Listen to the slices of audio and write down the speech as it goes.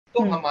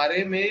तो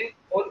हमारे में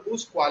और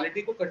उस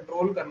क्वालिटी को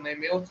कंट्रोल करने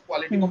में, उस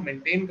क्वालिटी को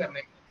मेंटेन करने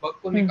में, बग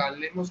को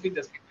निकालने में, उसकी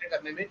जस्टिफाई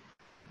करने में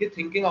ये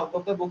thinking out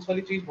of the books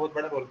वाली चीज बहुत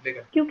बड़ा रोल प्ले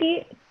करती है। क्योंकि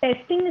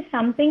टेस्टिंग इज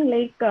समथिंग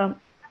लाइक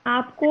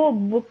आपको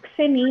बुक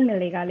से नहीं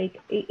मिलेगा, लाइक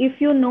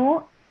इफ यू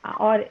नो,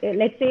 और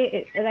let's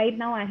say right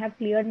now I have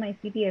cleared my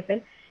CTFL,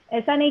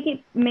 ऐसा नहीं कि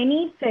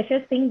many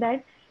freshers think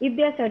that if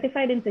they are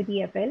certified in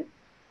CTFL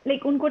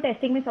like उनको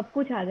टेस्टिंग में सब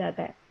कुछ आ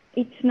जाता है.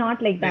 It's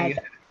not like that.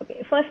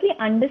 Okay, firstly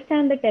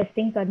understand the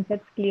testing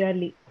concepts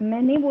clearly.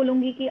 मैं नहीं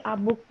बोलूँगी कि आप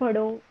बुक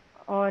पढ़ो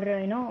और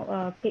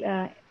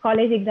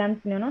कॉलेज एग्जाम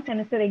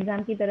सेमेस्टर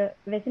एग्जाम की तरह,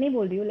 वैसे नहीं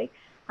बोल रही हूँ. Like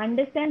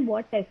understand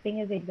what testing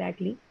is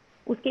exactly,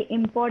 उसके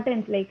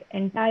importance, like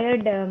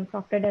entire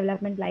software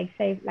development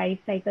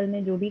life cycle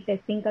में जो भी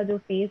टेस्टिंग का जो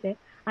फेज है,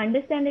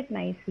 understand it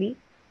nicely.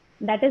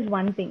 That is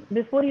one thing.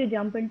 Before you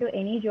jump into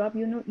any job,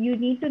 you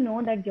need to know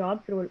that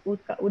job's role,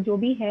 उसका जो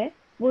भी है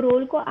वो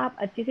रोल को आप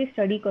अच्छे से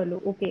स्टडी कर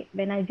लो. Okay,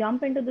 when I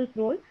jump into this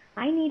role,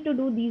 I need to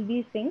do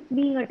these things.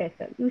 Being a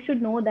tester, you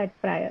should know that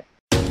prior.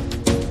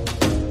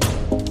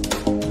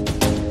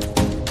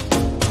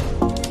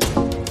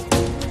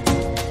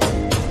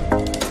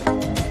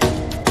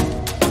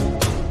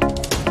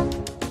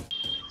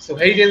 So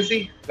hey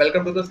Jency,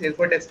 welcome to the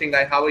Salesforce Testing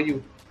Guy. How are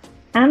you?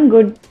 I'm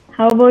good.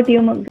 How about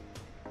you?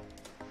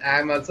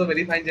 I'm also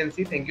very fine,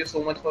 Jency. Thank you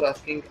so much for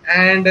asking.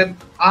 And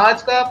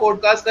आज का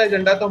podcast का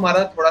agenda तो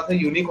हमारा थोड़ा सा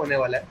unique होने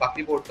वाला है.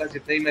 बाकी पॉडकास्ट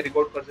जितने ही मैं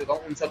रिकॉर्ड कर चुका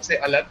हूँ उन सबसे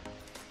अलग.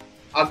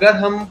 अगर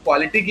हम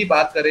क्वालिटी की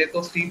बात करें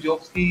तो स्टीव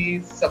जॉब्स की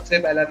सबसे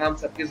पहला नाम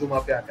सबकी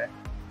जुबान पे आता है.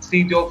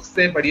 स्टीव जॉब्स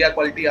से बढ़िया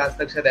क्वालिटी आज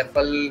तक शायद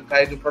एप्पल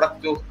का जो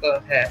प्रोडक्ट जो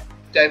है,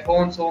 चाहे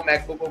फोन्स हो,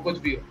 मैकबुक हो,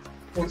 कुछ भी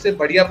हो, उनसे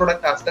बढ़िया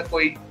प्रोडक्ट आज तक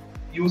कोई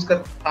यूज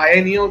कर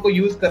आया नहीं है, और कोई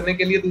यूज करने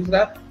के लिए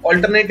दूसरा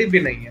ऑल्टरनेटिव भी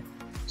नहीं है.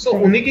 So,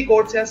 उन्हीं की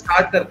कोट से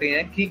स्टार्ट करते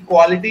हैं कि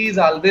quality is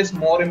always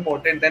more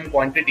important then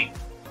quantity.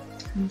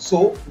 So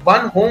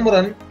one home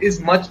run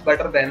is much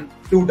better than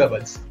 2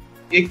 doubles.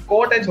 एक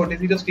कोट है छोटी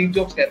सी जो स्टीव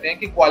जॉब्स कहते हैं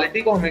कि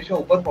क्वालिटी को हमेशा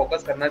ऊपर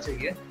फोकस करना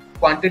चाहिए,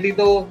 क्वांटिटी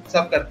तो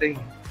सब करते ही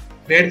हैं.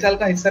 भेड़ चाल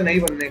का हिस्सा नहीं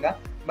बनने का,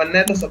 बनना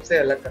है तो सबसे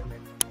अलग करने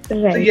का.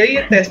 तो यही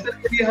है टेस्टर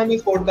के लिए हम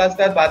इस पॉडकास्ट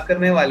का बात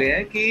करने वाले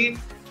हैं कि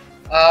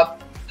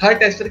हर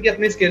टेस्टर की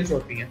अपनी स्किल्स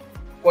होती हैं.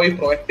 कोई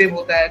प्रोएक्टिव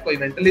होता है, कोई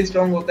मेंटली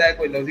स्ट्रांग होता है,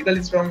 कोई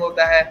लॉजिकली स्ट्रांग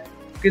होता है,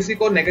 किसी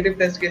को नेगेटिव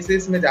टेस्ट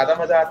केसेस में ज्यादा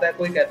मजा आता है,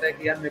 कोई कहता है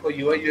कि यार मेरे को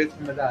UI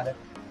UX में मजा आ रहा है.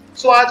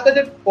 सो आज का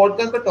जो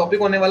पॉडकास्ट का टॉपिक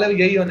होने वाला है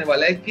यही होने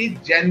वाला है कि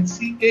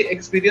जेंसी के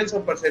एक्सपीरियंस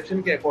और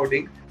परसेप्शन के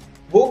अकॉर्डिंग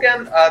वो क्या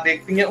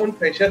देखती हैं उन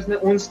फ्रेशर्स में,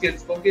 उन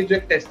स्किल्स को कि जो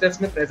एक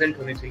टेस्टर्स में प्रेजेंट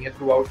होनी चाहिए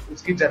थ्रू आउट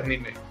उसकी जर्नी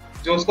में,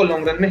 जो उसको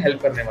लॉन्ग रन में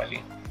हेल्प करने वाली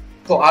है.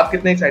 तो आप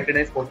कितने एक्साइटेड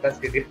हैं इस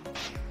पॉडकास्ट के लिए?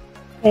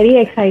 Very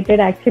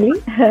excited actually.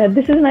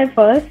 This is my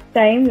first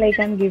time like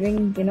I'm giving,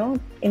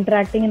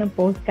 interacting in a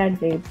postcard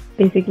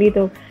basically.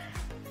 तो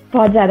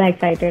बहुत ज्यादा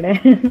एक्साइटेड है.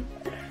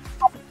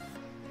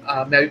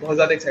 मैं भी बहुत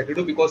ज्यादा एक्साइटेड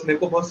हूँ बिकॉज मेरे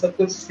को बहुत सब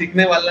कुछ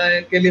सीखने वाला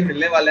है, के लिए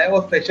मिलने वाला है,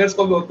 और फ्रेशर्स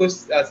को भी बहुत कुछ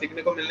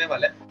सीखने को मिलने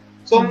वाला है.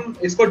 सो हम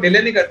इसको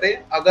डिले नहीं करते.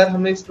 अगर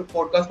हमें इस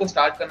पॉडकास्ट को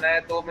स्टार्ट करना है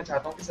तो मैं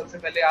चाहता हूँ कि सबसे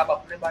पहले आप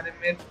अपने बारे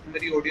में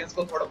मेरी ऑडियंस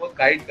को थोड़ा बहुत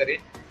गाइड करें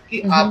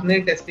कि आपने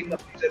टेस्टिंग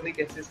अपनी जर्नी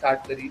कैसे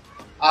स्टार्ट करी.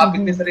 आप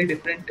इतने सारी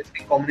डिफरेंट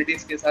टेस्टिंग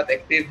कम्युनिटीज के साथ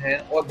एक्टिव हैं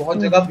और बहुत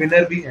जगह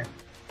विनर भी हैं.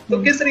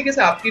 तो किस तरीके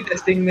से आपकी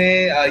टेस्टिंग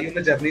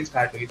में जर्नी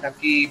स्टार्ट हुई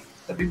ताकि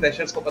सभी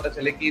फ्रेशर्स को पता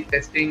चले कि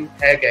टेस्टिंग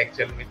है क्या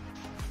एक्चुअल में?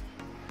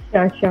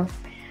 Sure.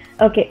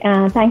 Okay,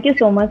 thank you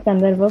so much,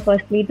 Sandarbha,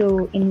 firstly to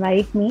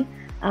invite me.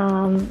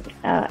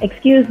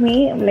 Excuse me,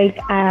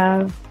 like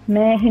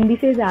मैं हिंदी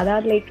से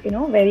ज़्यादा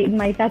very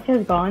my touch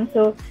has gone,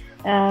 so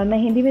मैं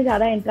हिंदी में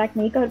ज़्यादा इंटरेक्ट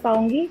नहीं कर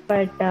पाऊंगी,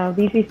 बट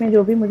बीच में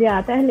जो भी मुझे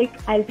आता है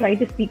I'll try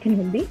to speak in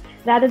Hindi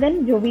rather than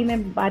जो भी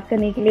मैं बात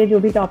करने के लिए जो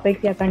भी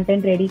टॉपिक्स या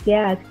कंटेंट रेडी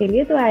किया आज के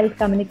लिए, तो I'll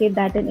communicate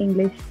that in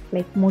English,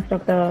 like most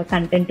of the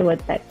content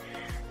towards that.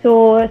 So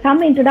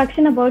some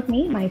introduction about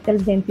me,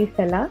 myself jency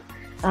Stella.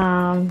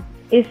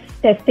 इस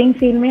टेस्टिंग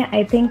फील्ड में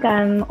I think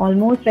I'm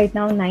almost right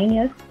now 9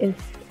 years. Is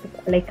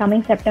like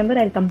coming September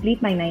I'll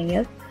complete my 9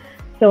 years.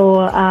 So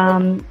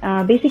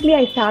basically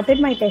I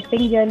started my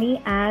testing journey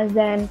as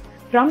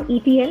from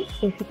ETL.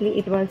 Basically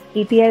it was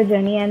ETL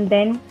journey, and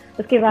then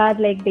उसके बाद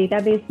like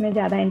database में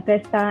ज़्यादा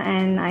interest था,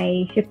 and I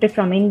shifted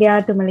from India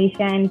to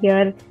Malaysia, and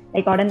here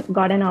I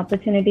got an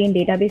opportunity in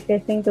database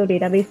testing. So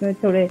database में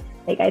थोड़े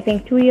I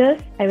think 2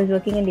 years I was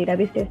working in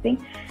database testing,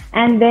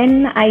 and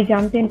then I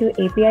jumped into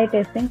API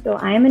testing. So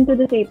I am into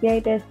this API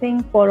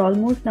testing for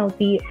almost now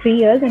 3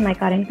 years in my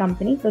current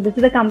company. So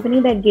this is a company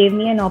that gave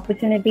me an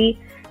opportunity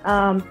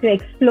to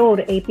explore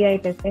API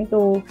testing.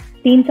 So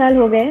 3 साल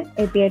हो गए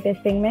API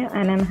testing में,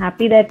 and I'm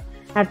happy that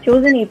I've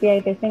chosen API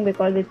testing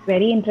because it's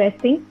very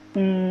interesting.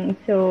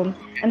 So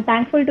I'm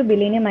thankful to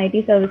Billennium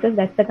IT Services.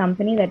 That's the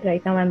company that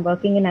right now I'm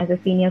working in as a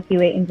senior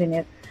QA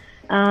engineer.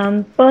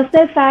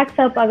 Personal facts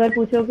up agar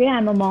puchoge,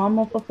 I'm a mom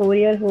of a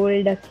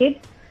 4-year-old kid,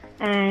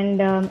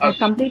 and I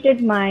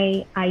completed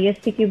my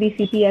ISTQB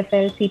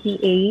CTFL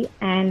CTAE,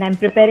 and I'm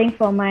preparing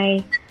for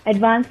my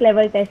advanced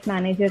level test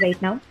manager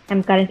right now.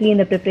 I'm currently in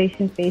the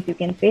preparation phase, you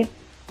can say.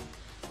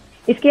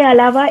 इसके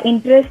अलावा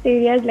interest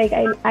areas, like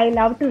I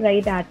love to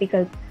write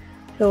articles.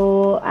 So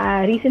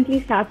I recently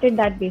started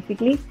that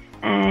basically,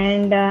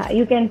 and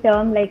you can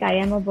term like I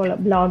am a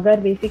blogger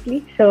basically.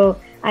 So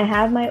I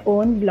have my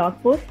own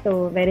blog post, so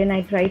wherein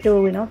I try to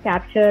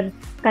capture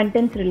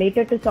contents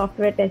related to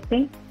software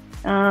testing.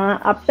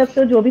 अब तक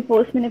तो जो भी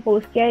post मैंने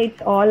post किया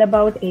it's all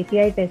about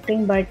API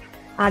testing, but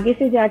आगे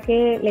से जाके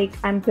like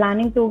I'm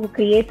planning to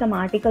create some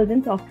articles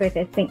in software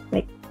testing,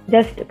 like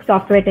just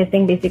software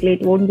testing basically.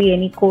 It won't be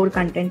any core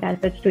content as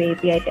such to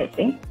API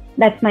testing.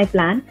 That's my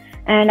plan.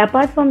 And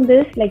apart from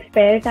this, like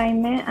spare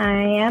time mein,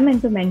 I am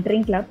into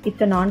mentoring club.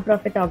 It's a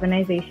non-profit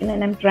organization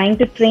and I'm trying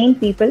to train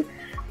people,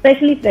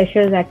 especially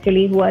freshers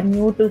actually, who are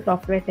new to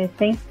software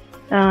testing,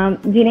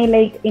 जिन्हें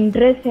like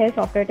interest है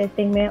software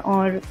testing में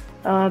और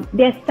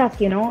they are stuck,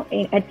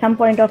 at some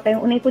point of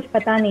time उन्हें कुछ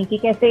पता नहीं कि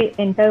कैसे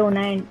enter होना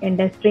है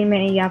industry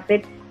में या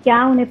फिर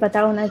क्या उन्हें पता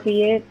होना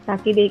चाहिए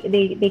ताकि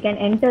they can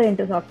enter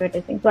into software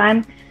testing. So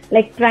I'm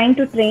like trying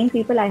to train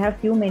people. I have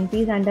few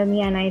mentees under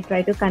me and I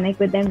try to connect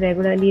with them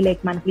regularly,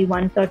 like monthly,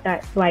 once or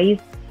twice.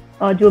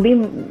 और जो भी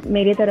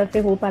मेरे तरफ से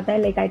हो पाता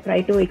है, like I try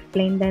to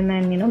explain them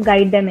and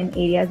guide them in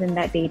areas in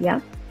that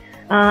area.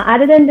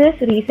 Other than this,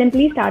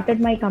 recently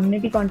started my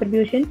community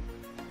contribution.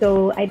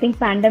 So I think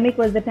pandemic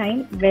was the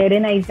time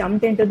wherein I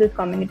jumped into this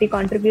community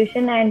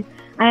contribution, and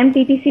I am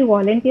TTC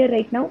volunteer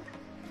right now.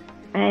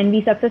 And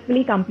we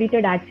successfully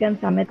completed Axiom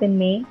Summit in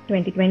May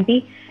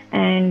 2020,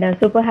 and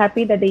super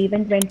happy that the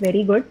event went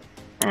very good.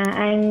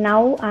 And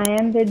now I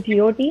am with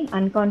GOT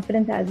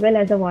Unconference as well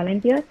as a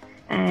volunteer,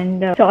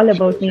 and it's all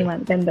about me,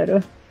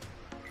 Mantendaru.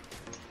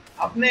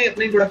 आपने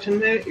अपने introduction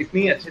में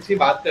इतनी अच्छी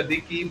बात कर दी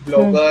कि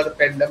blogger,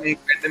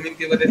 pandemic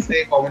की वजह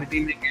से कम्युनिटी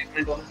में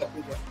एंगेजमेंट होना सब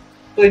कुछ है,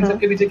 तो इन सब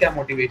के पीछे क्या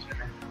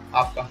मोटिवेशन है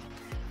आपका?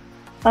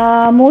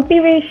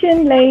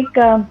 Motivation like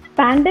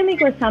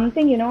pandemic was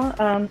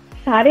something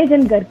सारे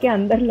जन घर के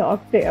अंदर लॉक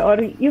थे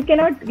और you can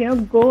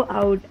not go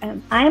out.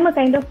 I am a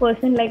kind of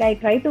person like I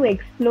try to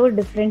explore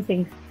different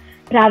things.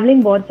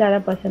 Travelling बहुत ज़्यादा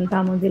पसंद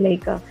था मुझे.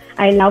 Like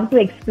I love to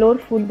explore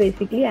food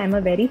basically. I am a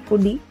very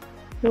foodie.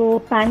 So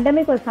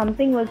pandemic was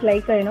something was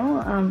like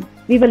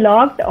we were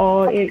locked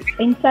or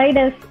inside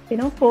a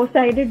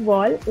four-sided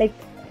wall.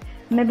 Like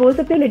मैं बोल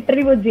सकती हूँ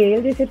literally वो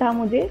jail जैसे था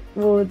मुझे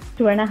वो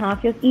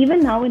 2.5 years.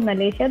 Even now in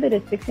Malaysia the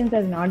restrictions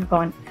has not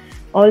gone.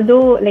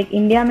 Although like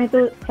India में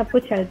तो सब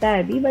कुछ चलता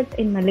है अभी, but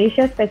in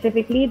Malaysia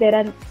specifically there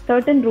are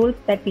certain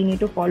rules that we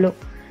need to follow.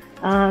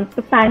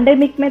 तो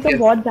पैंडेमिक में तो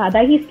बहुत ज़्यादा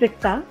ही स्ट्रिक्ट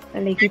था.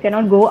 Like you can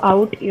not go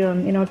out,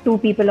 2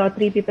 people or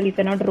 3 people you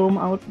can not Rome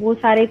out, वो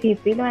सारे चीज़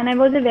थी. तो and I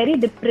was a very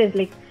depress,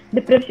 like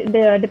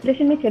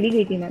depression में चली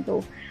गई थी मैं.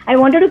 तो I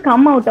wanted to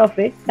come out of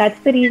it.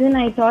 That's the reason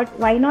I thought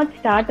why not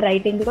start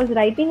writing, because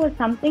writing was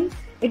something,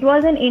 it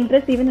was an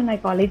interest even in my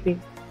college days.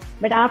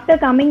 But after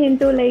coming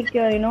into like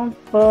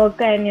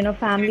work and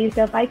family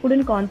stuff, I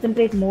couldn't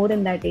concentrate more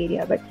in that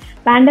area. But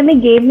pandemic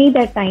gave me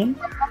that time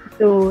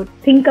to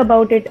think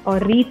about it or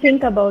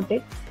rethink about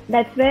it.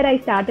 That's where I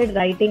started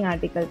writing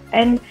articles.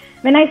 And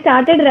when I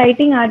started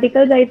writing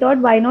articles, I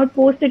thought, why not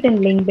post it in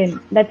LinkedIn?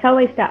 That's how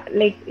I start,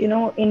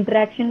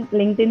 interaction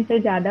LinkedIn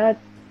se zyada.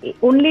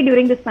 Only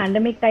during this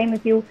pandemic time,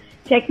 if you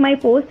check my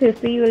post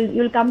history,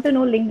 you'll come to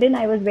know LinkedIn.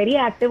 I was very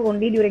active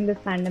only during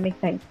this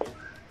pandemic time.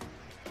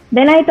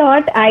 Then I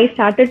thought I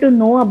started to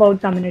know about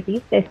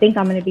communities, testing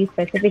communities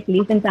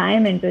specifically, since I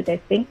am into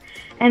testing.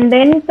 And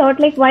then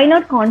thought like, why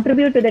not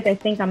contribute to the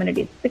testing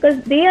communities?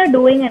 Because they are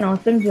doing an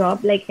awesome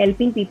job, like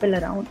helping people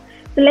around.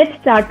 So let's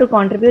start to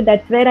contribute.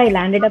 That's where I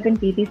landed up in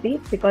TTC,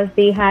 because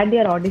they had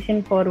their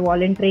audition for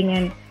volunteering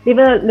and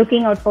they were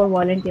looking out for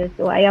volunteers.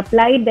 So I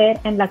applied there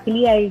and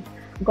luckily I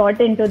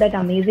got into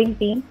that amazing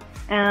team.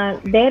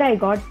 There I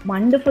got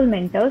wonderful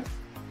mentors.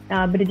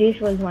 Brijesh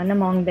was one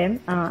among them.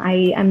 I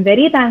am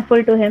very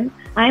thankful to him.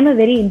 I am a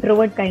very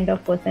introvert kind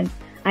of person.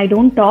 I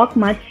don't talk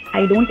much.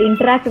 I don't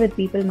interact with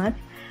people much.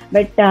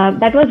 But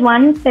that was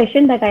one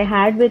session that I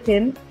had with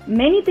him.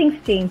 Many things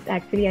changed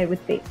actually, I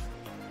would say.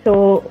 So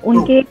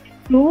unke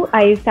through,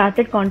 I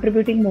started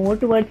contributing more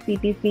towards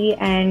TTC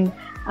and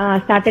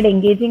started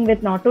engaging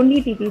with not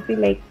only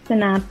TTC like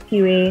Synapse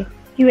QA,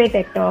 QA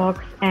Tech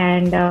Talks,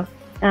 and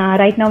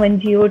right now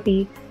in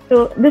GOT. So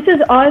this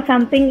is all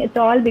something, it's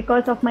all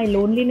because of my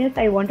loneliness.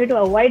 I wanted to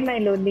avoid my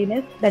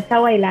loneliness. That's how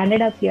I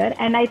landed up here.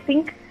 And I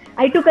think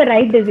I took a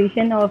right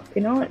decision of,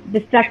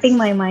 distracting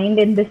my mind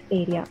in this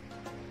area.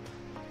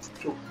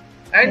 True.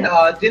 And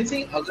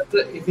jency,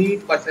 अगर इन्हीं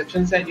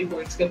perceptions and इन्हीं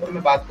points के ऊपर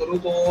मैं बात करूँ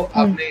तो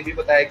आपने ये भी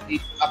बताया कि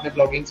आपने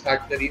ब्लॉगिंग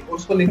स्टार्ट करी और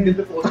उसको लिंक्डइन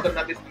पे पोस्ट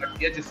करना भी स्टार्ट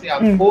किया, जिससे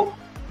आपको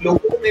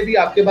लोगों ने भी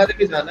आपके बारे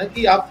में जाना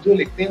कि आप जो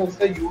लिखते हैं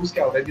उसका यूज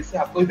क्या हो रहा है, जिससे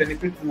आपको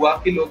बेनिफिट हुआ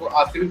कि लोग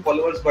आपके भी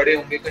फॉलोअर्स बढ़े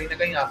होंगे, कहीं ना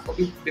कहीं आपको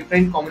भी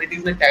डिफरेंट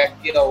कम्युनिटीज ने टैग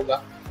किया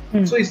होगा.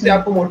 सो इससे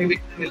आपको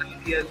मोटिवेशन मिला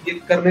कि ये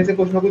करने से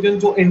कुछ ना कुछ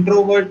जो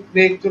इंट्रोवर्ट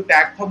एक जो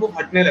टैग था वो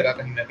हटने लगा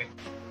कहीं ना कहीं.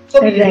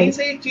 सो यहीं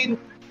से एक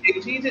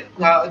चीज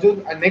जो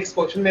नेक्स्ट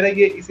क्वेश्चन मेरा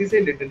ये इसी से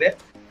रिलेटेड है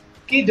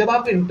कि जब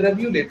आप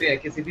इंटरव्यू लेते हैं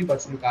किसी भी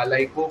पर्सन का,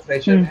 लाइक वो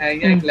फ्रेशर है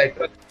या एक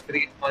लेटरल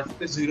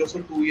 0 से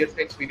 2 इयर्स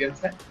का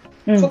एक्सपीरियंस है,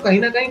 तो कहीं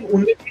ना कहीं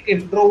उनमें एक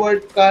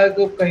इंट्रोवर्ट का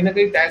तो कहीं ना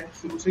कहीं टैग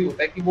शुरू से ही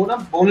होता है कि वो ना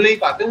बोल नहीं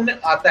पाते, उन्हें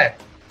आता है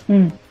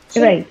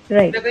राइट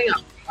राइट। कहीं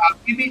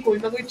आपकी भी कोई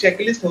ना कोई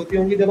चेकलिस्ट होती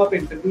होंगी जब आप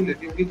इंटरव्यू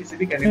लेती होंगी किसी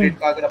भी कैंडिडेट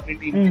का, अगर अपनी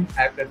टीम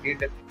हायर करती है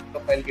टेस्टिंग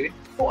प्रोफाइल के लिए,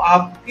 तो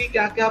आपकी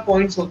क्या क्या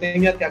पॉइंट्स होते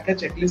हैं या क्या क्या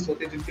चेकलिस्ट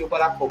होते हैं जिनके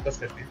ऊपर आप फोकस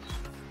करते हैं?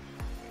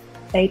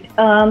 राइट,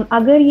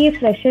 अगर ये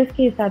फ्रेशर्स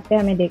के हिसाब से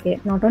हमें देखें,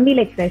 not only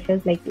like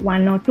freshers, like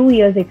 1 or 2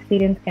 years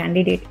experience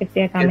candidate if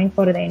they are coming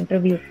for the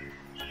interview,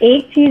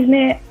 एक चीज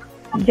में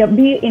जब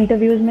भी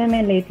इंटरव्यूज में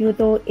मैं लेती हूँ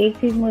तो एक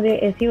चीज मुझे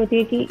ऐसी होती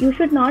है कि you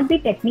should not be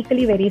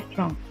technically very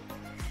strong.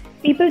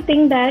 People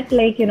think that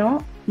like you know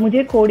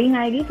मुझे कोडिंग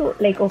आएगी तो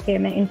लाइक ओके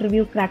मैं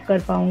इंटरव्यू क्रैक कर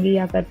पाऊंगी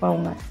या कर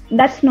पाऊंगा.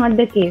 That's not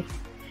the case.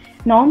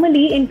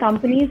 Normally in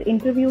companies,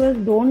 interviewers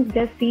don't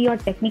just see your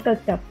technical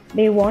stuff,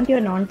 they want your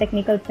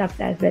non-technical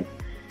stuff as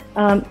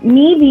well.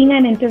 Me being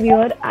an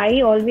interviewer, I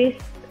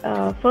always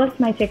first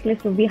my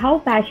checklist would be how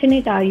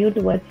passionate are you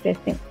towards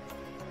testing.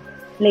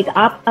 Like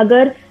आप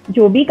अगर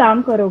जो भी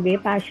काम करोगे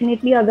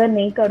passionately अगर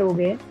नहीं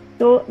करोगे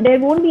तो there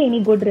won't be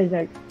any good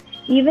result.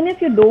 Even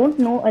if you don't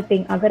know a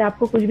thing, अगर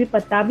आपको कुछ भी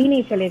पता भी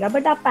नहीं चलेगा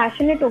but आप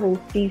passionate हो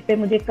उस चीज पे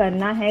मुझे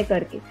करना है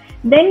करके,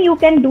 then you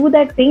can do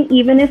that thing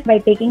even if by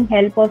taking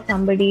help of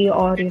somebody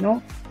or you know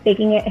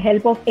taking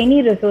help of any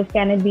resource,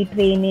 can it be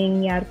training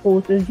या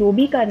courses, जो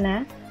भी करना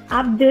है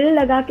आप दिल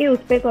लगा के उस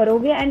पे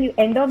करोगे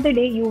and end of the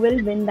day you will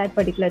win that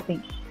particular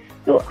thing.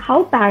 So how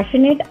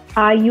passionate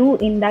are you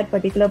in that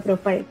particular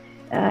profile?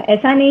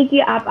 ऐसा नहीं कि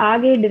आप आ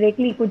गए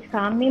डायरेक्टली कुछ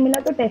काम नहीं मिला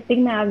तो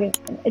टेस्टिंग में आ गए.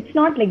 It's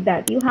not like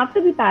that. You have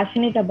to be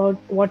passionate about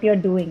what you are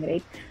doing,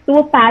 right? तो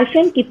वो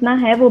पैशन कितना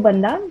है वो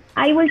बंदा,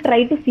 I will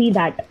try to see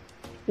that.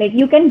 Like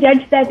you can judge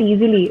that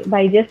easily by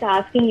just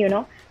asking, you know,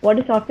 what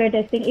is software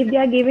testing. If they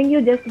are giving you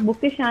just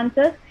bookish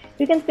answers,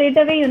 you can straight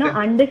away, you know,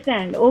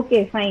 understand.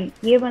 Okay, fine.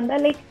 ये बंदा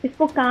like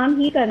इसको काम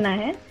ही करना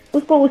है,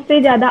 उसको उससे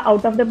ज़्यादा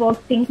out of the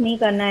box think नहीं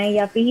करना है,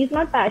 या फिर he is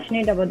not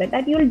passionate about that.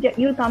 That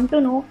you'll come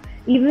to know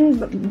even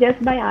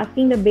just by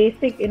asking the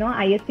basic, you know,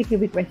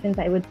 ISTQB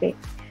questions. I would say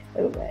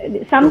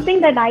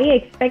something that I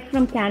expect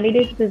from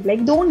candidates is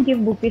like don't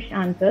give bookish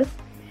answers.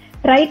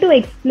 Try to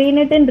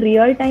explain it in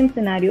real time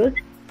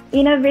scenarios.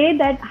 In a way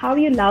that how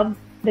you love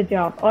the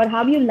job or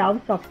how you love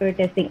software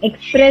testing,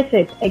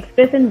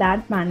 express in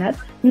that manner.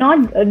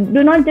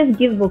 Do not just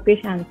give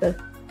bookish answers.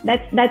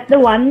 That's the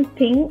one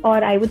thing, or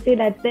I would say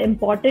that's the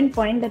important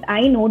point that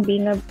I know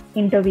being an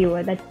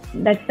interviewer.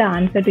 That's the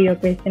answer to your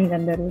question,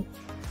 Gandharv.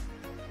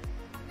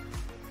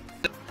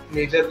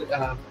 Major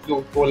जो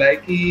बोला है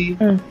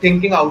कि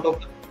thinking out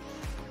of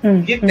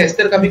ये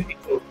tester का भी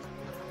feature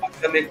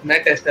होता है.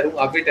 मैं टेस्टर हूँ,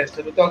 आप भी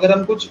टेस्टर हो, तो अगर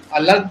हम कुछ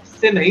अलग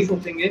से नहीं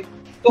सोचेंगे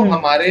तो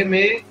हमारे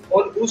में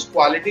और उस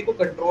क्वालिटी को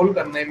कंट्रोल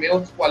करने में,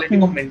 उस क्वालिटी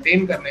को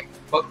मेंटेन करने में,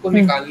 बग को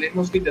निकालने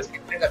में, उसकी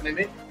जस्टिफाई करने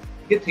में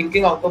ये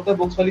thinking out of the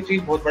box वाली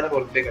चीज बहुत बड़ा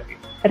रोल प्ले करती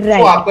है.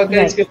 तो आपका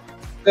क्या इसके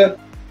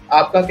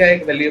आपका क्या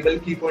एक वैल्यूएबल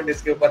की पॉइंट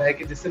इसके ऊपर है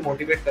कि जिससे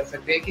मोटिवेट कर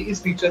सकते हैं कि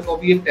इस फीचर को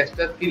भी एक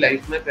टेस्टर की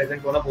लाइफ में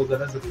प्रेजेंट होना बहुत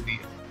ज्यादा जरूरी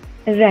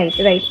है?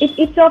 Right.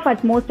 It's of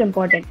utmost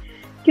important,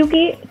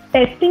 क्योंकि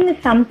टेस्टिंग इज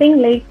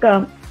समथिंग लाइक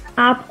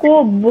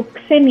आपको बुक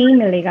से नहीं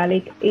मिलेगा.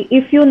 Like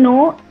if you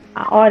know,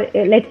 or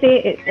let's say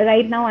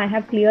right now I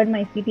have cleared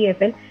my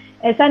CTFL.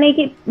 ऐसा नहीं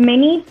कि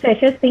many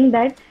freshers think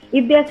that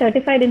if they are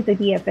certified in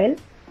CTFL,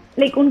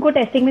 like उनको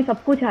testing में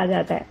सब कुछ आ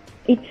जाता है.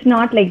 It's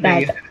not like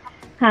that.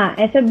 हाँ,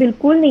 ऐसा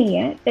बिल्कुल नहीं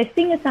है.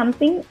 Testing is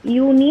something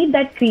you need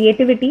that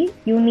creativity,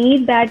 you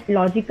need that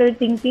logical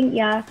thinking,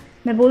 या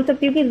मैं बोल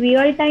सकती हूँ कि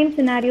रियल टाइम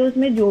सिनेरियोज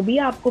में जो भी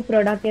आपको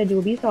प्रोडक्ट या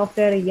जो भी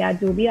सॉफ्टवेयर या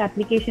जो भी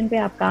एप्लीकेशन पे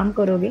आप काम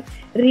करोगे,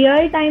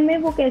 रियल टाइम में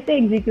वो कैसे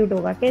एग्जीक्यूट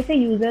होगा, कैसे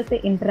यूजर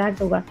से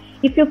इंटरेक्ट होगा.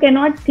 If you can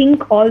not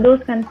think all those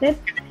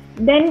concept,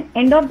 then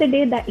end of the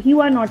day that you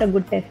are not a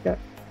good tester.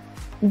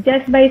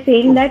 Just by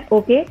saying that,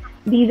 okay,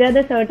 these are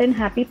the certain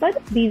happy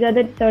parts, these are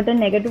the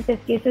certain negative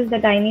test cases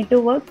that I need to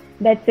work,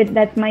 that's it,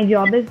 that's my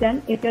job is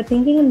done. If you're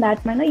thinking in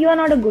that manner, you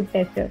are not a good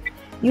tester.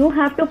 You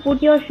have to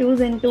put your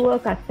shoes into a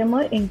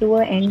customer, into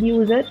a end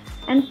user,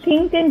 and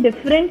think in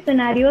different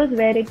scenarios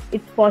where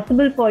it's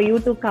possible for you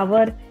to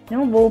cover, you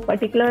know, वो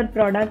particular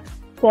product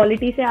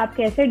quality से आप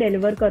कैसे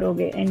deliver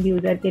करोगे end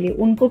user के लिए,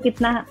 उनको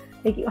कितना,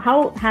 like how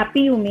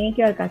happy you make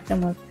your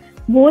customers.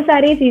 वो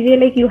सारी चीजें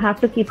like you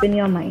have to keep in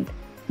your mind.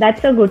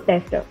 That's a good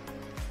tester.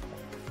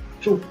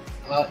 True.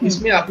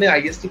 इसमें आपने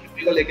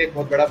ISTQB को लेके एक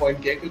बहुत बड़ा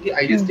पॉइंट किया, क्योंकि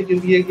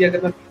ISTQB है कि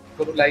अगर मैं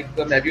करूँ, लाइक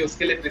मैं भी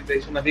उसके लिए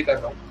प्रिपरेशन अभी कर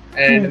रहा हूँ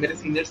एंड मेरे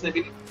सीनियर्स ने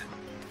भी.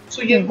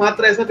 सो ये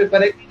मात्र ऐसा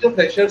पेपर है कि जो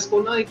फ्रेशर्स को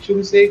ना एक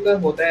शुरू से एक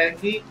होता है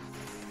कि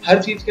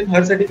हर चीज के,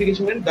 हर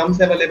सर्टिफिकेशन में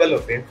डम्स अवेलेबल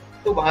होते हैं,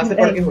 तो वहां से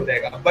पढ़ के हो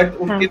जाएगा. बट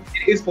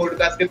उनके इस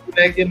पॉडकास्ट के थ्रू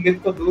मैं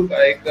मिथ को दूर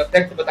एक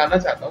फैक्ट बताना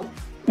चाहता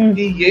हूँ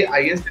कि ये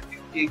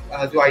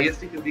जो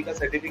ISTQB का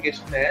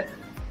सर्टिफिकेशन है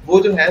वो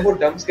जो है वो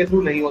डम्स के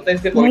थ्रू नहीं होता,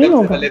 इसके कोई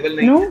डम्स अवेलेबल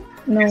नहीं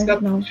है. इसका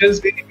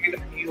क्वेश्चंस भी रिपीट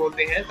नहीं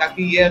होते हैं,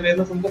 ताकि ये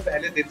अवेयरनेस उनको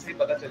पहले दिन से ही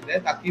पता चल जाए,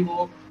 ताकि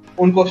वो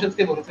उन क्वेश्चंस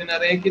के भरोसे ना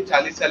रहे कि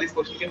 40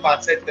 क्वेश्चन के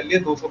 5 सेट कर लिए,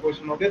 200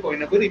 क्वेश्चन हो गए, कोई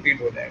ना कोई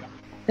रिपीट हो जाएगा.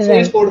 सो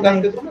इस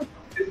पॉडकास्ट के थ्रू मैं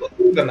इसको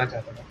दूर करना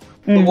चाहता था,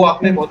 तो वो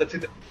आपने बहुत अच्छे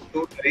से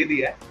दूर कर ही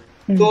दिया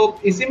है. तो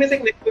इसी में से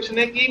एक नेक्स्ट क्वेश्चन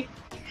है कि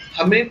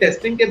हमें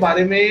टेस्टिंग के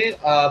बारे में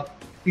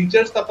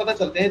फीचर्स तब पता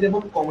चलते हैं जब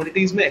हम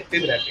कम्युनिटीज में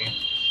एक्टिव रहते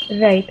हैं.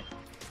 राइट.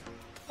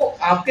 तो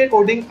आपके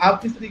अकॉर्डिंग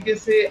आप किस तरीके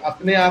से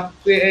अपने आप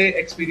के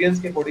एक्सपीरियंस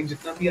के अकॉर्डिंग,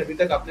 जितना भी अभी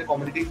तक आपने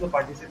कम्युनिटीज में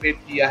पार्टिसिपेट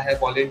किया है,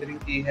 वॉलंटियरिंग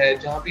की है,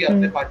 जहाँ भी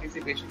आपने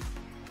पार्टिसिपेशन,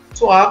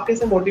 सो आप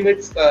कैसे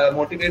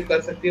मोटिवेट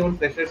कर सकते हैं उन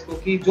फ्रेशर्स को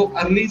कि जो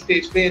अर्ली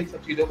स्टेज पे इन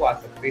सब चीजों को आ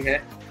सकते हैं,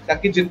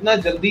 ताकि जितना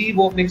जल्दी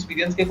वो अपने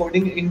एक्सपीरियंस के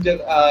अकॉर्डिंग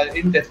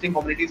इन टेस्टिंग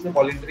कम्युनिटीज में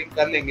वॉलंटियरिंग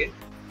कर लेंगे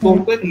तो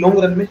उनको एक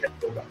लॉन्ग रन में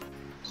हेल्प होगा.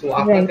 सो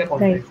आपका क्या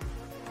confidence?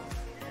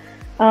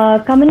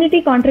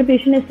 Community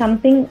contribution is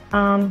something,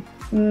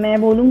 मैं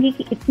बोलूंगी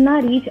कि इतना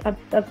रीच अब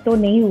तक तो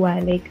नहीं हुआ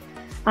है. लाइक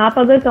आप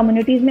अगर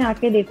कम्युनिटीज में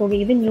आके देखोगे,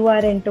 even you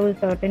are into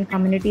certain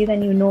communities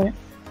and you know,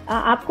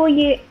 आपको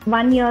ये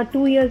 1 year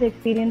 2 years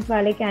एक्सपीरियंस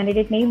वाले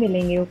कैंडिडेट नहीं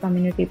मिलेंगे वो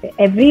कम्युनिटी पे.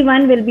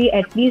 Everyone will be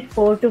at least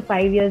 4 to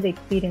 5 years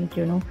experience,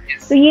 you know.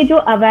 तो ये जो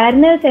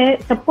अवेयरनेस है,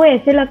 सबको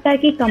ऐसे लगता है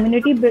कि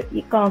कम्युनिटी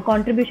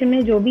कंट्रीब्यूशन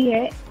में जो भी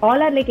है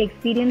all are like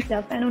experience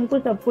stuff, and उनको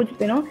सब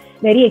कुछ, you know,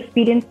 very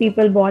experience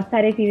people, बहुत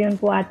सारे चीजें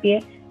उनको आती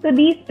है. So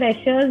these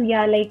freshers,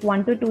 yeah, like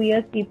 1 to 2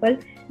 years people,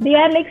 they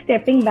are like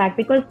stepping back,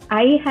 because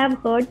I have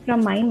heard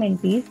from my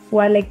mentees who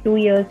are like 2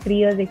 years, 3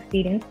 years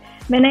experience.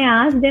 When I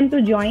ask them to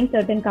join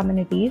certain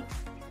communities,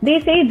 they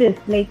say this,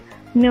 like,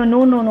 no,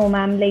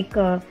 ma'am, like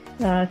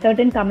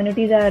certain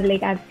communities are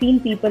like, I've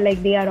seen people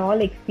like they are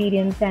all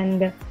experienced,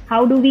 and how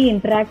do we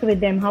interact with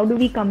them? How do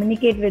we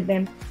communicate with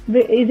them?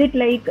 Is it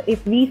like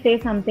if we say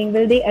something,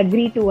 will they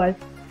agree to us?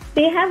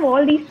 They have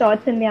all these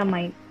thoughts in their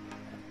mind.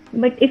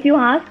 But if you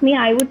ask me,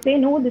 I would say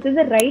no, this is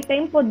the right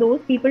time for those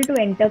people to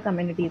enter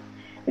communities,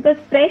 because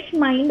fresh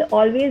mind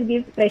always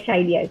gives fresh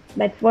ideas.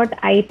 That's what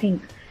I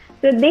think.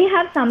 So they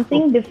have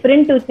something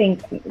different to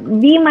think.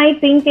 We might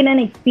think in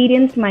an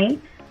experienced mind,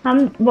 हम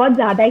बहुत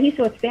ज़्यादा ही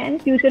सोचते हैं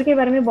and future के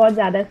बारे में बहुत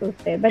ज़्यादा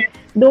सोचते हैं.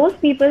 But those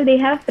people, they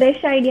have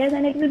fresh ideas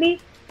and it will be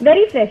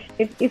very fresh.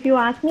 If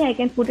you ask me, I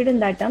can put it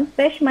in that term.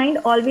 Fresh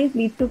mind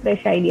always leads to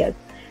fresh ideas.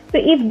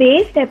 So if they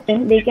step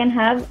in, they can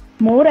have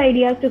more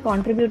ideas to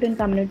contribute in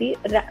community.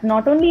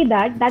 Not only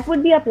that, that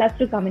would be a plus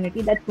to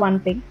community. That's one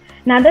thing.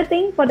 Another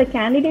thing, for the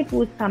candidate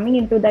who's coming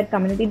into that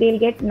community, they'll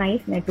get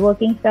nice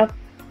networking stuff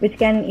which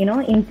can, you know,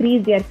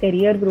 increase their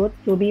career growth.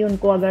 जो भी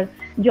उनको अगर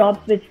job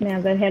switch में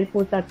अगर help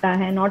हो सकता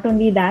है. Not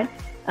only that,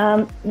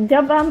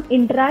 जब हम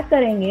interact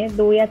करेंगे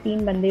 2 या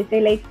 3 बंदे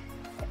से, like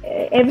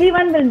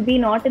everyone will be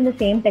not in the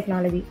same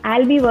technology.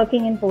 I'll be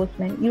working in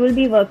Postman, you will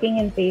be working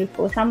in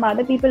Salesforce, some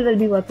other people will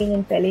be working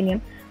in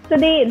Selenium. So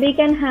they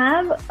can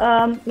have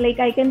like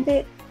I can say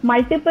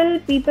multiple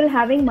people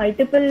having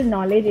multiple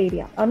knowledge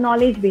area or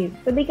knowledge base.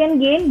 So they can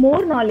gain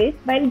more knowledge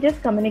by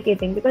just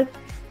communicating, because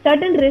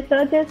certain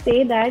researchers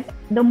say that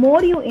the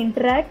more you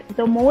interact,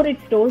 the more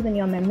it stores in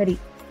your memory,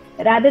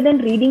 rather than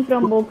reading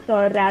from books,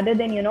 or rather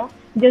than, you know,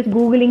 just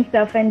googling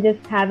stuff and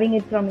just having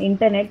it from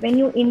internet. When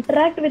you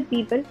interact with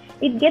people,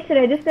 it gets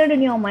registered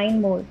in your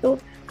mind more. So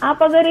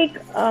आप अगर एक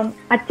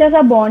अच्छा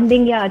सा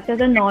bonding या अच्छा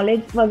सा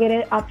knowledge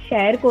वगैरह आप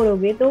share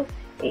करोगे, तो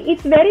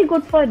it's very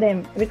good for them,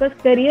 because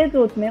career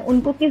growth में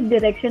उनको किस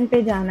direction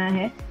पे जाना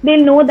है,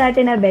 they'll know that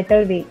in a better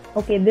way.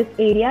 Okay, this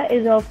area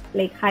is of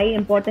like high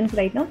importance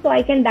right now, so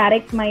I can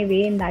direct my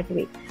way in that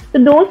way.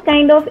 So those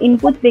kind of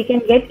inputs they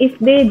can get if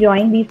they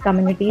join these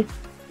communities.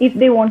 If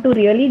they want to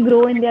really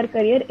grow in their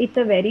career, it's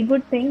a very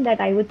good thing that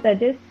I would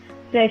suggest.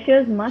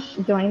 Freshers must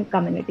join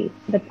communities.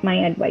 That's my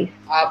advice.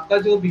 आपका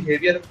जो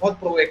behaviour बहुत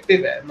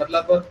proactive है,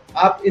 मतलब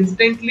आप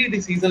instantly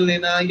decision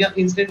लेना या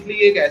instantly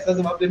एक ऐसा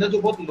जवाब देना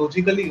जो बहुत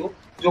लॉजिकली हो,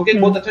 जो कि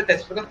बहुत अच्छा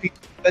टेस्टर का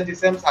फीचर होता है,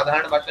 जिसे हम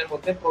साधारण भाषा में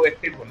बोलते हैं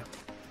प्रोएक्टिव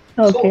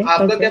होना. So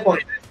आपका क्या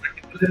पॉइंट है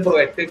पर्टिकुलर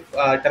प्रोएक्टिव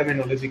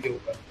टर्मिनोलॉजी के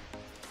ऊपर?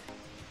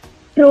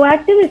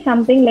 Proactive is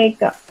something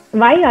like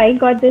why I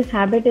got this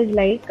habit is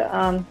like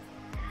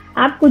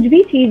आप कुछ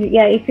भी चीज,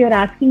 या if you are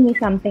asking me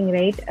something,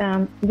 right,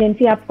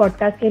 जेंसी आप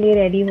पॉडकास्ट के लिए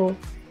रेडी हो,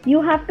 you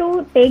have to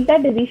take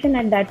that decision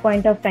at that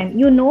point of time.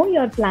 You know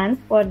your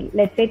plans for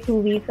let's say 2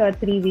 weeks or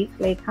 3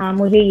 weeks, like हाँ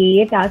मुझे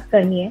ये task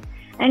करनी है,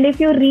 and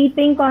if you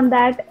rethink on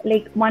that,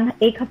 like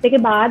एक हफ्ते के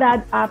बाद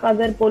आप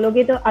अगर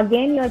बोलोगे, तो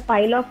again your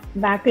pile of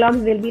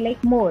backlogs will be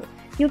like more.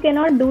 You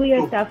cannot do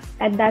your stuff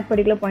at that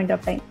particular point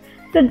of time.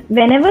 So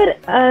whenever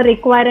a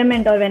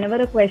requirement or whenever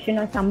a question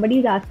or somebody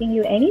is asking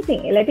you anything,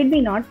 let it be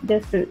not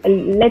just,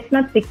 let's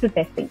not stick to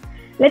testing.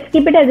 Let's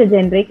keep it as a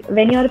generic.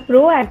 When you are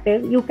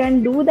proactive, you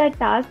can do that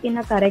task in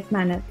a correct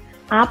manner.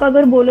 आप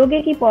अगर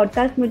बोलोगे कि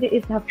podcast मुझे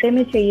इस हफ्ते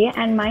में चाहिए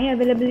and my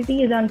availability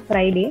is on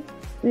Friday,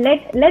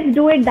 let's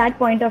do it that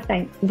point of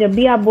time. जब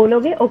भी आप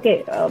बोलोगे, okay,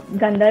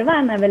 Gandharva,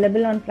 I'm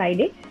available on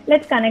Friday,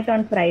 let's connect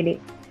on Friday.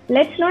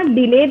 Let's not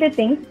delay the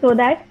things so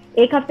that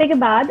एक हफ्ते के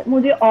बाद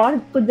मुझे और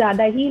कुछ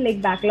ज्यादा ही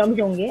लाइक बैकलॉग्स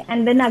होंगे,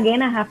 and then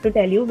again I have to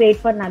tell you wait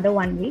for another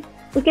 1 week,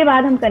 उसके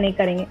बाद हम कनेक्ट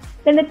करेंगे.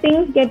 Then the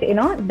things get, you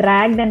know,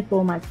 dragged and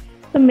so much.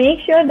 So make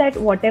sure that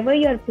whatever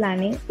you are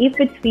planning, if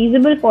it's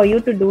feasible for you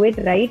to do it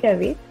right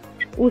away,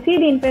 उसी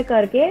दिन पे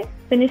करके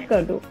finish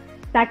कर दो,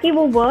 ताकि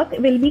वो work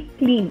will be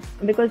clean.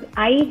 Because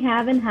I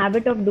have an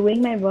habit of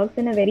doing my work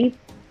in a very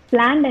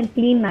planned and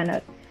clean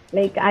manner.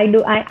 Like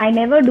I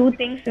never do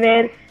things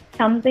where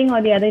something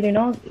or the other, you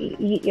know,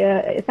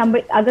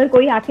 somebody, अगर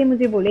कोई आके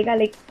मुझे बोलेगा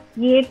like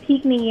ये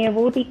ठीक नहीं है,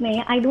 वो ठीक नहीं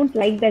है, I don't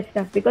like that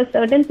stuff because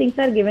certain things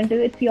are given to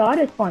you. It's your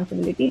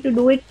responsibility to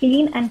do it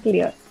clean and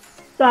clear.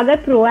 So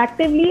अगर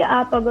proactively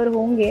आप अगर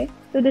होंगे,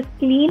 तो this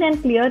clean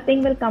and clear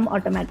thing will come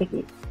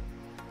automatically.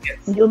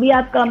 Yes. जो भी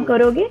आप काम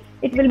करोगे,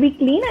 it will be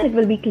clean and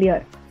it will be clear.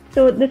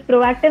 So this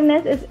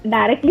proactiveness is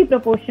directly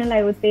proportional,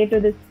 I would say,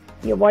 to this.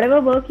 Whatever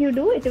work you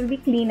do, it will be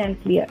clean and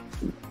clear.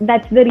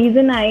 That's the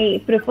reason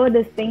I prefer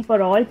this thing for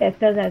all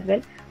testers as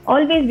well.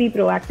 Always be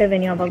proactive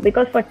in your work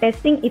because for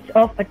testing, it's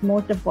of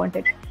utmost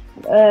importance.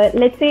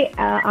 Let's say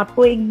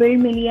आपको एक build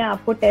मिली है,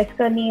 आपको test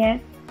करनी है,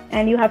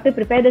 and you have to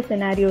prepare the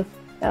scenarios.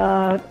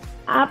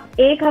 आप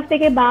एक हफ्ते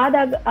के बाद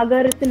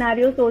अगर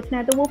सिनेरियो सोचना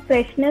है तो वो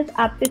फ्रेशनेस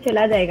आपसे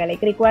चला जाएगा.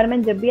 लाइक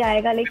रिक्वायरमेंट जब भी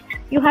आएगा, like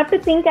you have to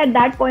think at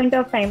that point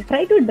of time,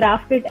 try to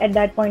draft it at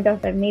that point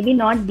of time, may be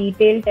not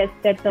detail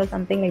test sets और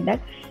something like that.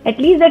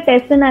 At least the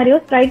test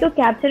scenarios, try to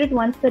capture it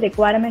once the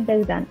requirement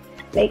is done.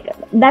 Like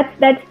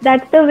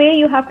that's the way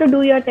you have to do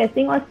your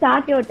testing or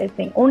start your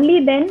testing. Only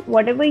then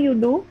whatever you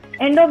do,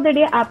 end of the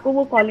day आपको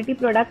वो quality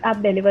product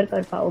आप deliver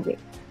कर पाओगे.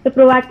 So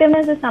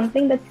proactiveness is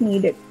something that's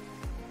needed.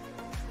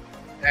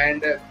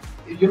 And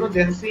you know,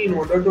 jency, in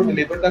order to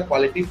deliver the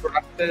quality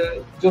product,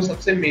 जो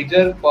सबसे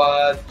major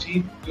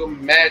चीज जो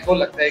मैं को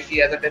लगता है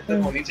कि as a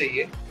tester होनी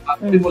चाहिए,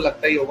 आपको भी वो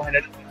लगता ही होगा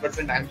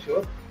 100% I'm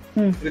sure,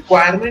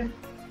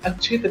 requirement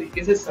अच्छे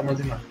तरीके से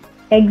समझना.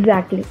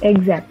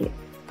 Exactly.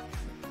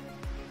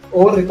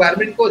 और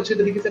रिक्वायरमेंट को अच्छे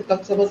तरीके से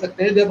तब समझ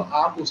सकते हैं जब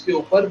आप उसके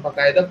ऊपर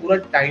बकायदा पूरा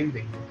टाइम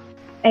देंगे.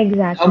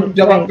 Exactly. हम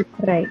जब आप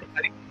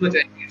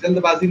मचाएंगे,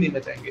 जल्दबाजी नहीं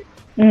मचाएंगे.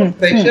 तो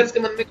फ्रेशर्स के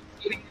मन में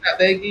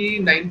आता है कि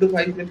 9 to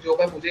 5 में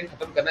जॉब है, मुझे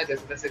खत्म करना है,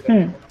 जैसे तैसे करना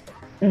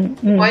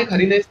है. वहाँ एक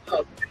हरीनेस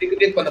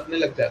ऑटोमेटिकली पनपने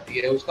लग जाती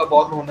है, उसका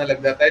बहुत होने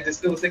लग जाता है,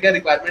 जिससे उसे क्या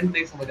रिक्वायरमेंट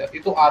नहीं समझ आती.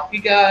 तो आपकी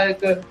क्या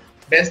एक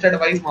बेस्ट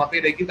एडवाइस वहाँ पे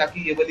रहेगी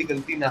ताकि ये वाली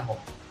गलती ना हो,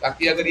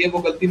 ताकि अगर ये वो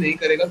गलती नहीं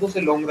करेगा तो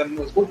उसे लॉन्ग रन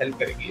में उसको हेल्प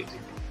करेगी ये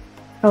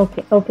चीजें.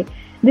 Okay.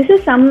 This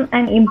is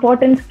an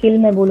important skill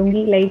मैं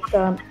बोलूँगी. लाइक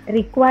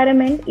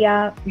रिक्वायरमेंट या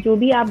जो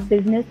भी आप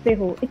बिजनेस पे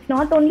हो, it's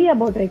not only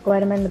about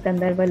requirement के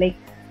अंदर. लाइक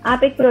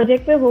आप एक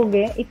प्रोजेक्ट पे हो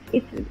गए,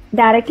 it's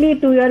directly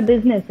to your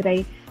business,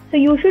 right? So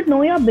you should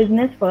know your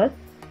business first.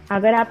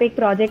 अगर आप एक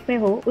प्रोजेक्ट में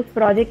हो, उस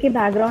प्रोजेक्ट के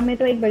बैकग्राउंड में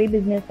तो एक बड़ी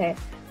बिजनेस है.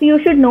 So you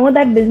should know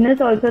that business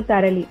also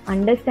thoroughly.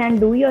 Understand,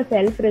 do your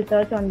self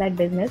research on that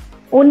business.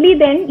 Only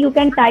then you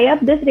can tie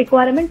up this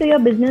requirement to your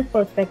business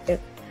perspective.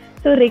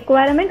 So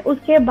requirement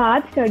उसके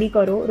बाद study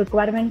करो,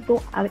 requirement को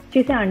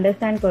अच्छे से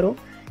understand करो.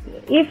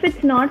 If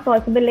it's not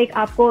possible, like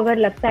आपको अगर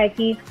लगता है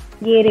कि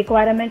ये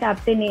रिक्वायरमेंट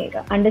आपसे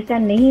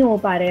अंडरस्टैंड नहीं हो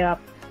पा रहे हो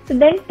आप, so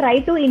then try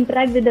to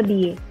interact with the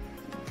BA.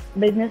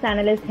 Business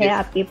analyst है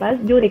आपके पास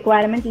जो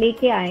रिक्वायरमेंट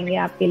लेके आएंगे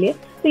आपके लिए.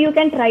 So you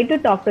can try to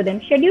talk to them,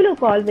 schedule a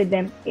call with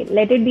them,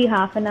 let it be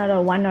half an hour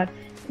or 1 hour.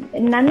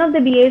 None of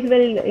the BAs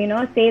will,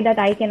 say that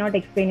I cannot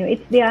explain you.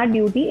 It's their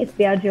duty, it's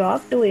their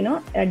job to,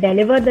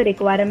 deliver the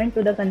requirement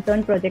to the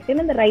concerned project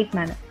team in the right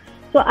manner.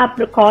 So आप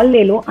call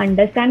ले लो,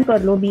 understand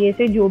कर लो BA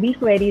से जो भी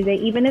queries है,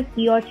 even if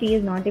he or she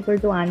is not able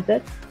to answer,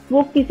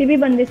 वो किसी भी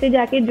बंदे से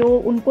जाके जो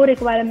उनको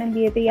requirement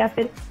दिए थे या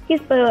फिर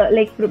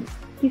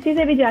किसी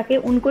से भी जाके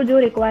उनको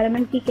जो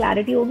requirement की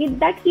clarity होगी,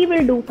 that he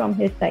will do from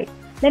his side.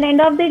 Then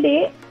end of the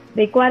day,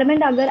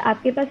 requirement अगर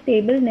आपके पास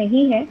stable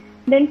नहीं है,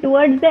 then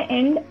towards the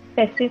end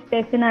test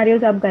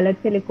scenarios आप गलत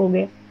से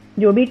लिखोगे,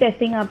 जो भी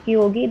testing आपकी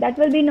होगी, that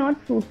will be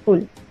not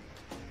fruitful.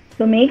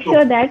 So make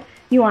sure that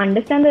you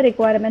understand the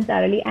requirement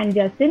thoroughly, and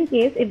just in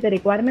case if the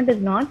requirement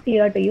is not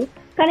clear to you,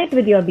 connect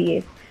with your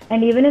BAs.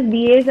 And even if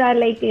BAs are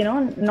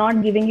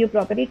not giving you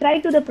properly, try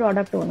to the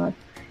product owners,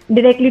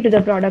 directly to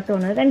the product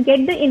owners, and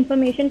get the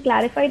information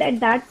clarified at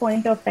that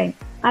point of time.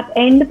 आप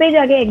end पे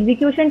जाके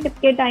execution tip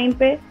के time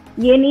पे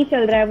ये नहीं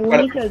चल रहा है, वो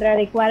नहीं चल रहा है,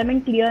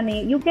 requirement clear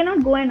नहीं, you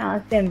cannot go and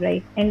ask them,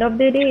 right? End of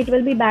the day, it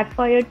will be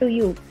backfired to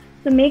you.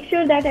 So make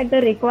sure that at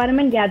the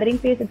requirement gathering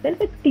phase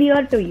itself, it's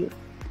clear to you.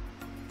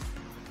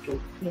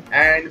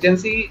 And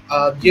जेंसी,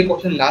 ये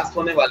question last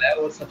होने वाला है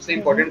और सबसे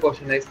important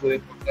question है इस पूरे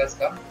podcast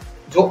का,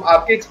 जो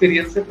आपके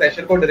एक्सपीरियंस से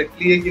फ्रेशर को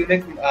डायरेक्टली है कि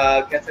उन्हें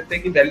कह सकते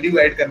हैं कि वैल्यू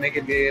ऐड करने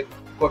के लिए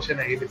क्वेश्चन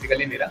है ये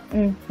बेसिकली मेरा.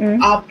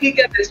 आपकी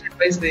क्या बेस्ट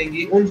एडवाइस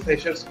रहेंगी उन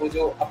फ्रेशर्स को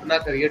जो अपना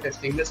करियर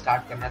टेस्टिंग में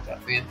स्टार्ट करना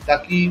चाहते हैं,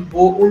 ताकि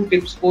वो उन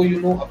टिप्स को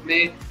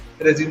अपने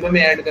रिज्यूमे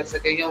में ऐड कर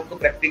सके या उनको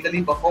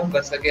प्रैक्टिकली परफॉर्म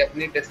कर सके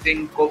अपनी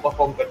टेस्टिंग को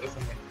परफॉर्म करते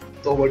समय?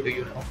 तो what do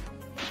you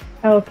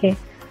know? Okay,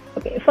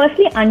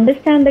 firstly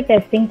understand the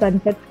testing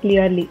concept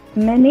clearly.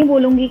 मैं नहीं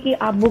बोलूँगी कि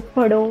आप बुक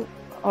पढ़ो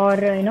और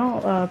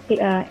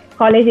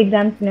कॉलेज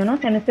एग्जाम्स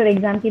सेमेस्टर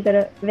एग्जाम की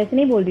तरह, वैसे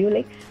नहीं बोल रही हूँ.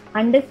 Like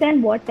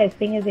understand what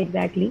testing is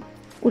exactly,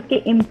 उसके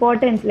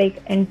importance, like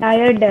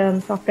entire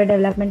software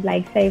development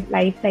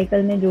life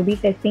cycle में जो भी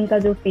टेस्टिंग का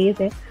जो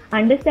फेज है,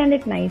 understand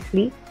it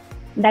nicely.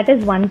 That is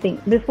one thing.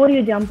 Before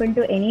you jump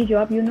into any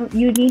job,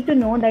 you need to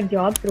know that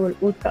job's role.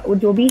 उसका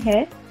जो भी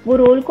है वो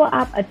रोल को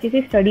आप अच्छे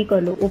से स्टडी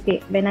कर लो. Okay,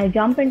 when I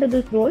jump into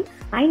this role,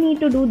 I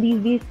need to do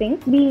these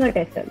things. Being a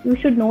tester, you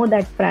should know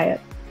that prior.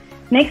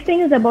 Next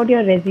thing is about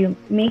your resume.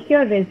 Make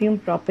your resume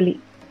properly.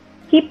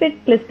 keep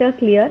it crystal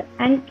clear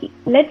and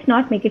let's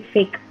not make it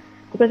fake.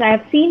 Because I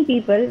have seen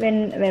people,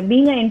 when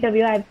being an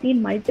interviewer, I have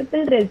seen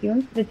multiple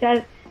resumes which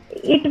are,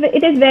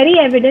 it is very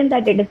evident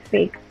that it is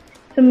fake.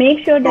 So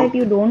make sure that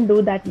you don't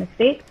do that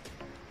mistake.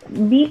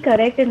 Be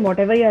correct in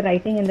whatever you're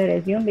writing in the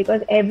resume,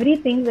 because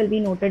everything will be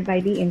noted by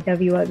the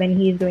interviewer when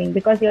he is doing,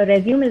 because your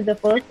resume is the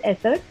first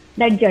asset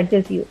that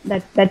judges you.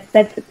 That's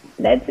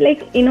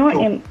like,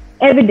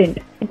 evident.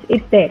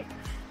 It's there.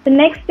 The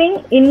next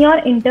thing, in your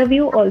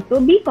interview also,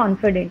 be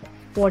confident.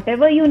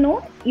 Whatever you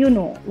know, you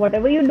know.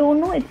 Whatever you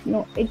don't know,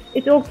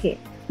 it's okay.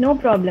 No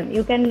problem.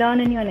 You can learn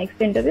in your next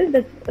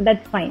interview.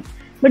 That's fine.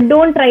 But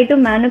don't try to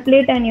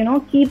manipulate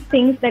and keep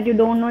things that you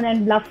don't know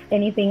and bluff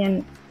anything,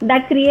 and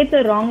that creates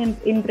a wrong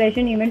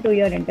impression even to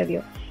your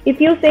interview. If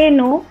you say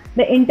no,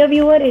 the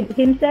interviewer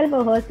himself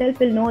or herself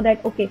will know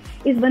that okay,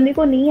 इस बंदे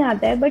को नहीं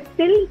आता है, but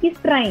still he's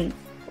trying.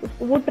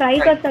 वो try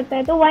कर सकता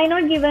है, तो why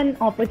not give an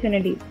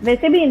opportunity?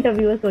 वैसे भी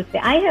interviewers सोचते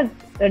हैं. I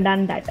have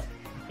done that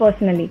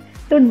personally.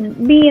 So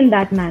be in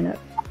that manner.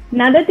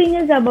 Another thing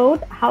is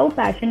about how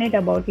passionate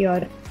about you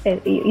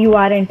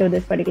are into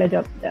this particular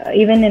job.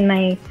 Even in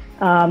my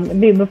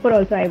before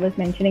also I was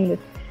mentioning this.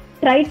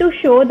 Try to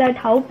show that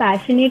how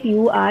passionate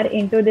you are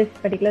into this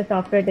particular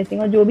software testing,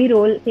 और जो भी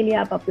role के लिए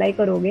आप apply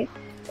करोगे,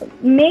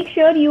 make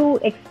sure you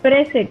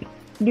express it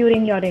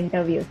during your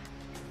interviews.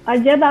 और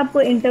जब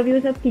आपको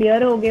interview सब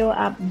clear हो गए हो,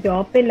 आप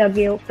job पे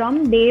लगे हो, from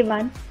day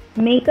one,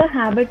 make a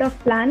habit of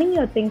planning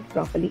your things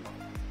properly.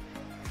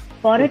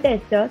 For a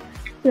tester,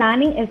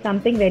 planning is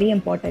something very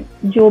important.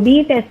 जो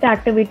भी test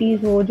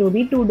activities हो, जो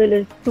भी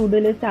to-do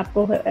list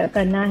आपको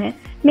करना है,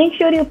 make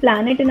sure you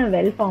plan it in a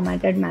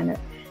well-formatted manner.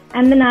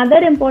 And another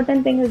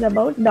important thing is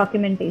about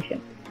documentation.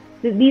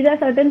 These are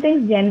certain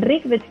things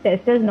generic which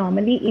testers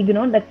normally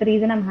ignore. That's the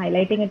reason I'm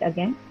highlighting it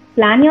again.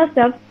 Plan your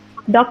stuff,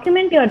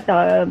 document your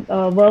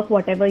work,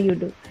 whatever you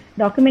do.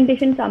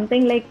 Documentation,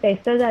 something like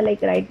testers are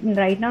like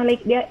right now,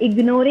 like they are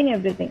ignoring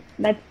everything.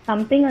 That's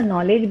something a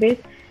knowledge base.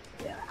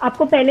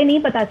 आपको पहले नहीं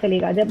पता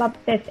चलेगा, जब आप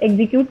test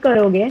execute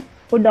करोगे,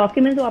 वो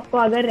documents आपको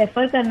अगर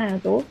रेफर करना है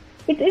तो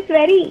it's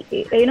very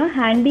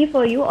handy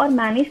for you, और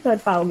मैनेज कर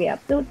पाओगे आप.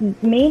 तो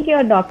make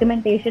your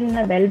documentation in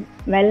a well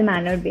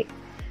mannered way.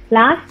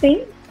 Last thing,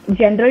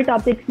 general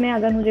topics में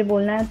अगर मुझे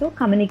बोलना है तो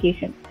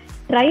communication.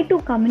 Try to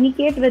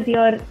communicate with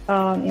your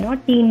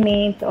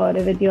teammates और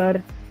with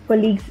your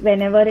colleagues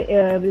whenever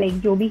like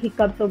जो भी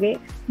hiccups हो गए,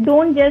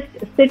 don't just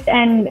sit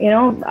and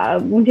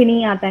मुझे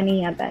नहीं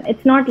आता.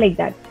 It's not like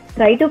that.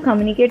 Try to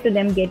communicate to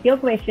them, get your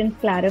questions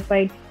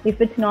clarified.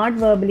 If it's not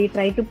verbally,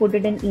 try to put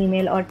it in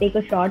email or take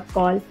a short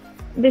call.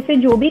 वैसे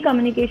जो भी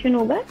communication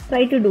होगा,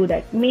 try to do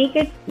that. Make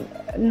it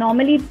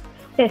normally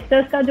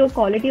testers का जो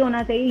quality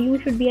होना चाहिए,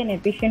 you should be an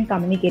efficient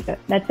communicator.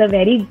 That's a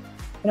very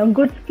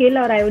good skill,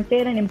 or I would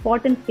say an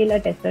important skill a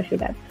tester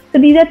should have. So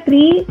these are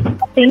 3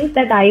 things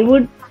that I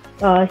would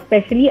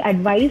specially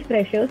advise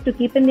freshers to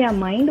keep in their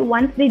mind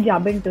once they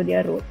jump into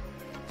their role.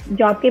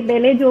 Job के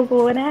पहले जो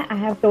हो रहा है, I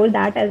have told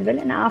that as well.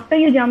 And after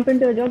you jump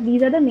into a job,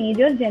 these are the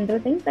major general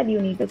things that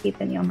you need to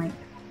keep in your mind.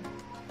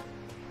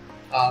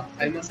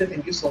 I must say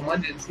thank you so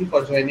much jency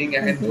for joining,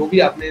 and जो भी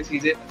आपने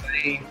चीजें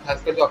बताई,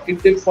 खासकर जो आपकी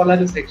tips वाला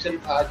जो सेक्शन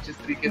था, जिस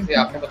तरीके से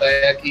आपने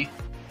बताया कि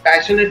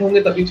पैशनेट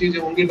होंगे तभी चीजें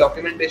होंगी,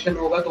 डॉक्यूमेंटेशन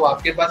होगा तो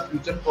आपके पास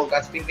फ्यूचर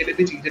फोरकास्टिंग के लिए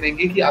भी चीजें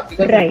रहेंगी कि आपके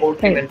पास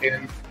रिपोर्ट की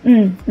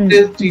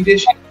मेंटेनेंस चीजें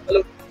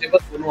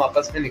दोनों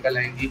आपस में निकल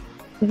आएंगी.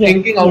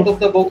 Thinking out of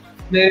the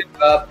box ने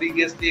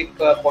प्रीवियसली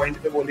एक पॉइंट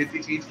पे बोली थी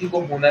चीज की, वो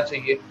होना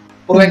चाहिए.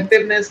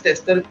 प्रोएक्टिवनेस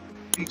टेस्टर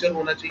फीचर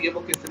होना चाहिए, वो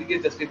किस तरीके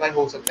से जस्टिफाई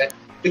हो सकता है.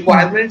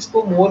 रिक्वायरमेंट्स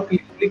को मोर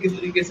क्लियरली किस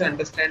तरीके से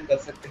अंडरस्टैंड कर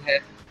सकते हैं.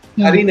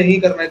 हरी नहीं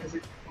करना है किसी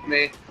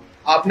में.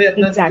 आपने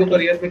अपना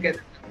करियर पे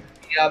कैसे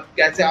कि आप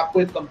कैसे आपको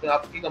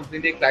आपकी कंपनी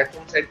ने एक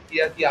प्लेटफॉर्म सेट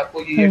किया कि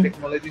आपको ये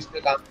टेक्नोलॉजीज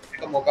में काम करने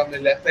का मौका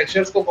मिल रहा है.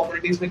 फ्रेशर्स को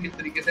कम्युनिटीज में किस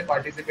तरीके से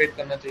पार्टिसिपेट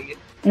करना चाहिए.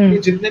 ये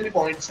जितने भी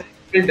पॉइंट्स हैं,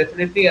 will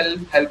definitely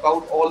help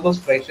out all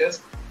those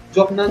freshers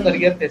जो अपना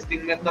करियर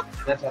टेस्टिंग में अपना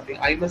बनाना चाहते हैं.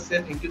 I must say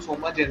thank you so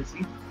much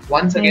जेंसी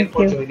once again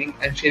for joining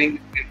and sharing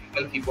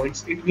critical key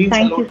points. It means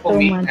a lot for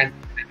me, and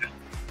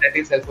that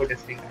is helpful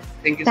testing.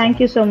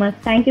 Thank you so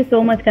much. Thank you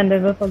so much,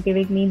 𝐿𝐴𝐴, for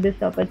giving me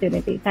this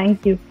opportunity.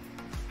 Thank you.